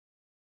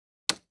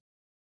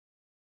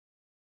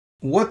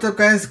What's up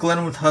guys,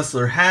 Glenn with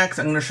Hustler Hacks.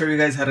 I'm going to show you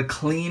guys how to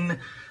clean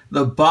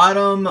the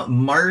bottom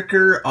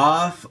marker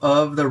off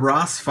of the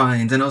Ross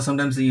finds. I know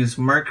sometimes they use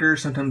marker,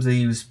 sometimes they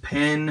use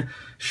pen,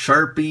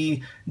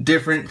 Sharpie,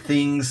 different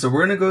things. So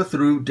we're going to go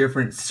through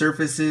different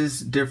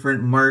surfaces,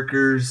 different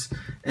markers,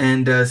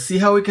 and see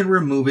how we can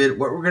remove it,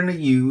 what we're going to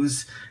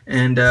use.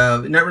 And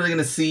you're not really going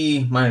to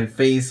see my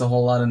face a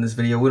whole lot in this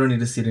video. We don't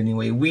need to see it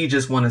anyway. We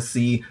just want to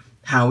see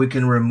how we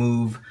can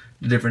remove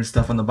the different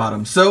stuff on the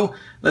bottom. So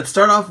let's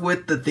start off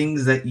with the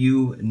things that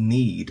you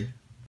need.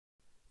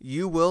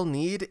 You will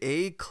need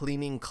a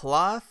cleaning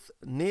cloth,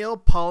 nail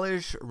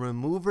polish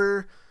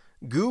remover,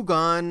 glue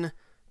gun,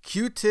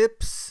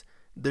 Q-tips,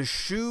 the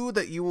shoe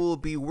that you will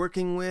be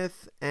working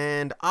with,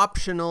 and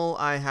optional,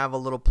 I have a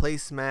little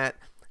placemat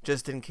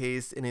just in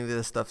case any of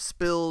this stuff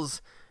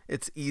spills.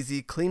 It's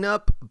easy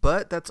cleanup,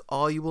 but that's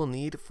all you will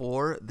need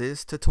for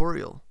this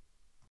tutorial.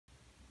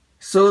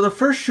 So the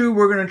first shoe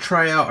we're going to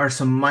try out are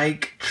some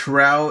Mike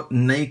Trout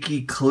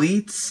Nike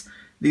cleats.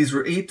 These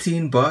were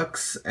 18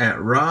 bucks at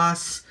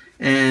Ross,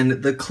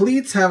 and the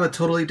cleats have a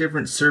totally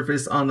different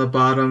surface on the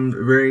bottom,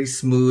 very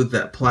smooth,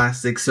 that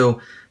plastic,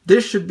 so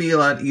this should be a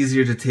lot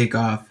easier to take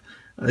off.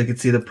 You can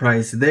see the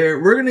price there.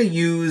 We're going to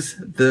use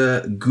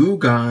the glue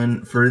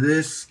gun for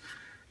this.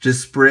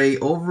 Just spray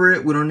over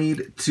it. We don't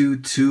need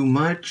too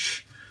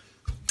much.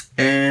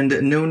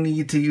 And no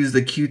need to use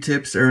the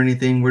Q-tips or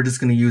anything. We're just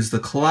going to use the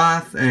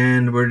cloth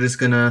and we're just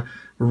going to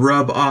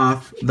rub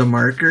off the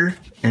marker.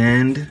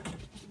 And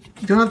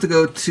you don't have to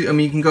go too, I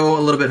mean, you can go a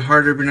little bit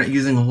harder if you're not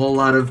using a whole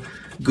lot of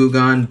glue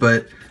gun,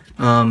 but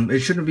it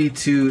shouldn't be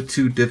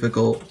too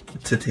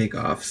difficult to take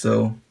off.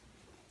 So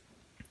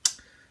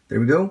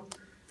there we go.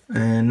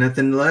 And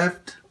nothing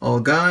left, all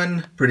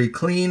gone, pretty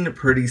clean,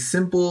 pretty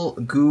simple.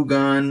 Glue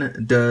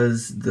gun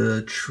does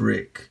the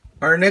trick.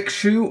 Our next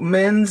shoe,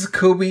 men's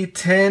Kobe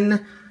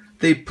 10.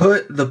 They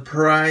put the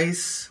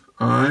price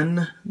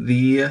on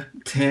the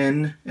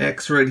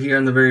 10X right here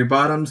on the very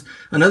bottoms.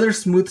 Another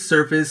smooth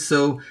surface,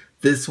 so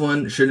this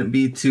one shouldn't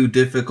be too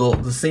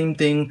difficult. The same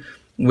thing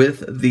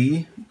with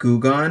the glue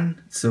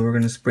gun. So we're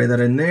going to spray that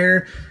in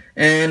there.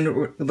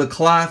 And the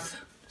cloth,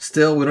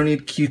 still, we don't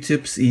need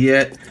Q-tips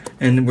yet.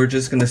 And we're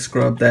just going to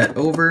scrub that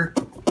over.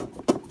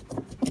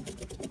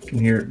 You can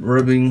hear it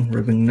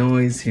rubbing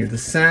noise, hear the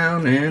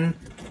sound, and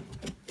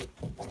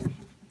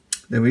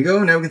there we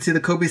go. Now we can see the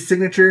Kobe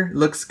signature.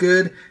 Looks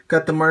good.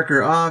 Got the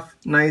marker off.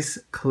 Nice,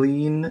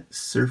 clean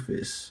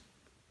surface.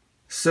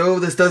 So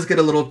this does get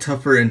a little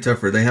tougher and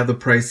tougher. They have the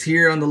price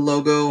here on the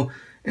logo,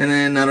 and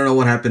then I don't know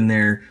what happened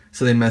there,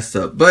 so they messed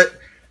up. But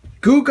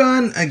glue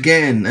gun,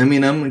 again, I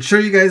mean, I'm going to show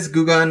you guys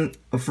glue gun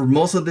for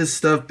most of this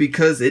stuff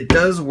because it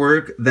does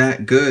work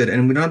that good,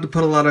 and we don't have to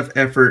put a lot of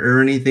effort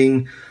or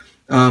anything.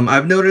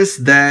 I've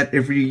noticed that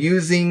if you're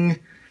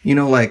using, you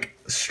know, like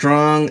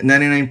strong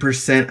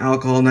 99%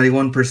 alcohol,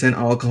 91%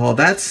 alcohol,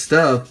 that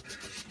stuff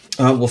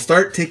will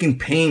start taking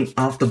paint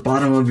off the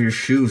bottom of your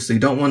shoe, so you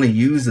don't want to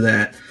use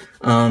that.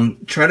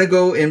 Try to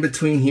go in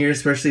between here,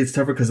 especially it's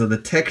tougher because of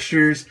the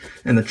textures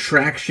and the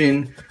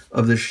traction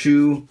of the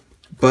shoe,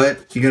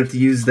 but you're gonna have to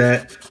use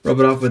that,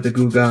 rub it off with the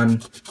glue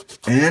gun,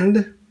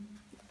 and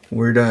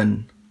we're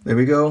done. There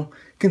we go.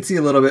 You can see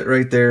a little bit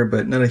right there,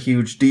 but not a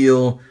huge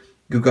deal.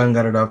 Glue gun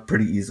got it off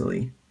pretty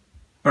easily.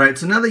 Alright,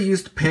 so now they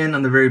used pen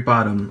on the very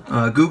bottom.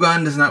 Glue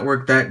gun does not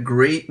work that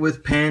great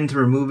with pen to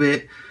remove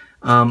it.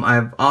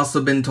 I've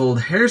also been told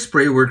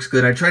hairspray works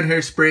good. I tried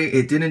hairspray,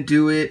 it didn't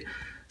do it.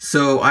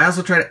 So I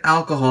also tried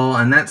alcohol,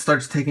 and that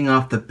starts taking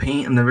off the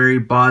paint on the very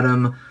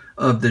bottom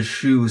of the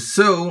shoe.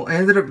 So I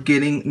ended up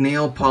getting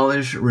nail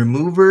polish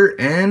remover,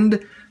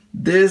 and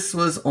this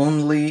was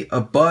only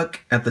 $1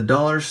 at the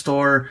dollar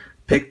store.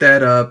 Picked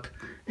that up,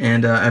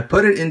 and I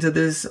put it into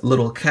this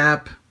little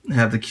cap.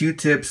 Have the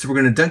Q-tips. We're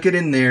going to dunk it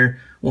in there.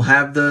 We'll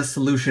have the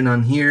solution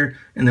on here,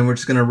 and then we're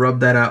just going to rub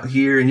that out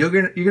here, and you're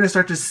going to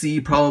start to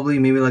see probably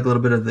maybe like a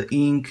little bit of the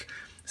ink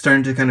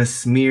starting to kind of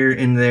smear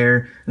in there,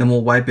 and then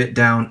we'll wipe it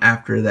down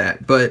after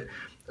that. But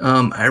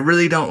I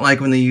really don't like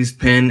when they use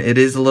pen. It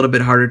is a little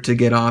bit harder to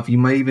get off. You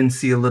might even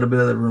see a little bit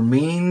of the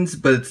remains,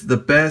 but it's the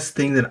best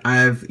thing that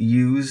I've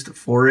used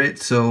for it.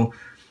 So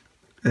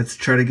let's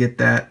try to get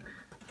that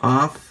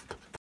off.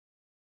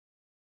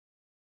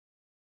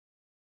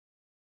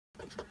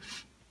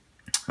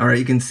 Alright,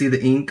 you can see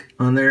the ink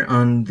on there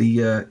on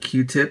the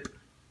Q-tip.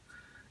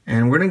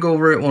 And we're going to go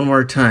over it one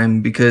more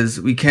time because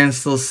we can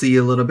still see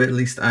a little bit, at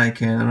least I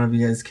can. I don't know if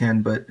you guys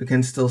can, but we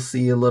can still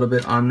see a little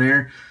bit on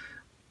there.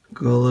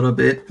 Go a little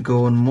bit,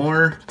 go one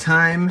more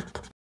time.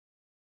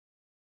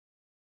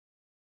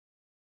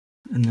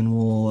 And then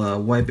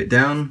we'll wipe it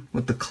down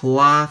with the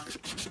cloth.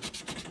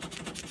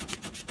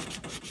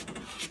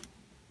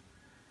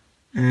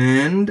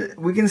 And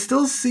we can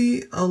still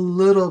see a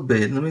little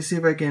bit. Let me see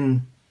if I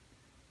can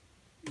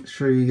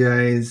show you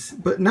guys,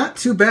 but not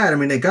too bad. I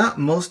mean, they got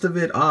most of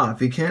it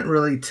off. You can't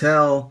really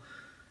tell.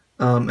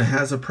 It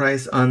has a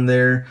price on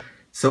there,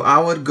 so I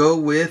would go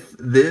with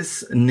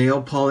this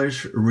nail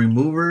polish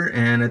remover,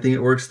 and I think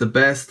it works the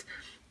best.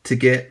 to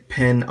get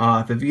pen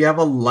off. If you have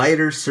a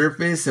lighter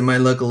surface, it might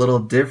look a little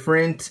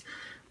different,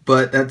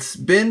 but that's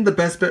been the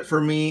best bet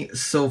for me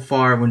so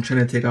far when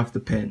trying to take off the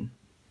pin.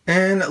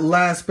 And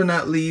last but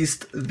not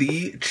least,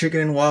 the chicken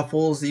and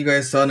waffles that you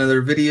guys saw in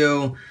another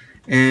video.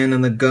 And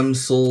on the gum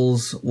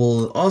soles,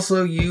 we'll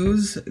also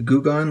use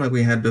Goo Gone like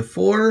we had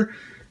before.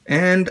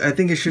 And I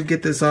think it should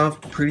get this off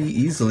pretty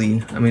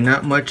easily. I mean,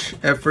 not much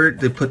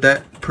effort. They put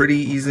that pretty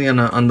easily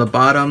on the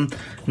bottom,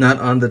 not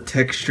on the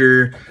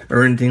texture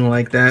or anything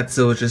like that.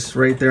 So it's just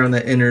right there on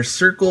the inner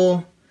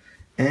circle,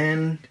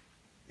 and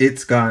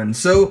it's gone.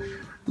 So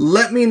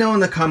let me know in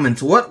the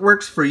comments what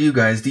works for you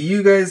guys. Do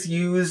you guys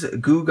use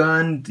Goo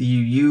Gone? Do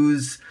you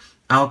use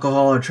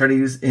alcohol or try to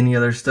use any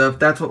other stuff?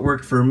 That's what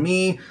worked for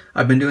me.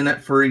 I've been doing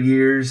that for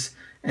years,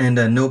 and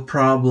no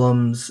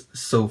problems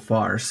so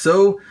far.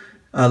 So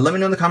let me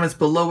know in the comments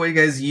below what you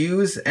guys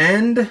use.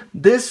 And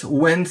this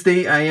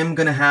Wednesday, I am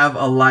going to have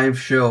a live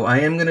show. I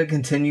am going to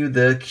continue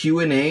the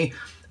Q&A,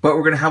 but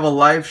we're going to have a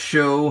live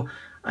show,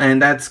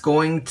 and that's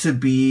going to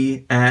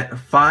be at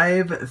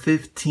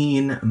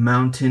 5:15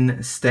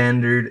 Mountain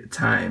Standard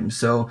Time.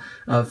 So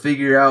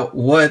figure out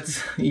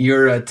what's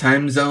your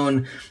time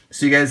zone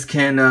so you guys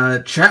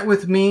can chat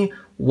with me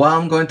while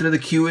I'm going through the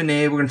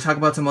Q&A. We're going to talk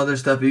about some other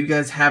stuff. If you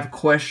guys have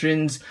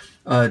questions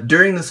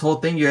during this whole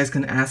thing, you guys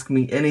can ask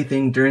me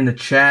anything during the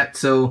chat.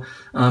 So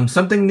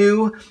something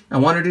new, I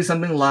want to do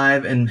something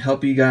live and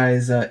help you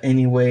guys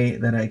any way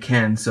that I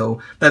can.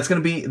 So that's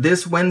going to be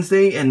this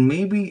Wednesday and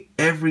maybe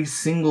every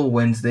single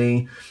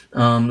Wednesday.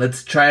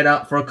 Let's try it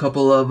out for a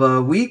couple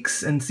of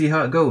weeks and see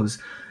how it goes.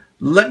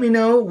 Let me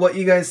know what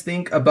you guys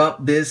think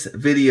about this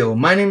video.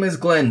 My name is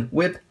Glenn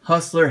with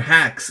Hustler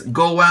Hacks.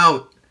 Go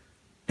out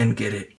and get it.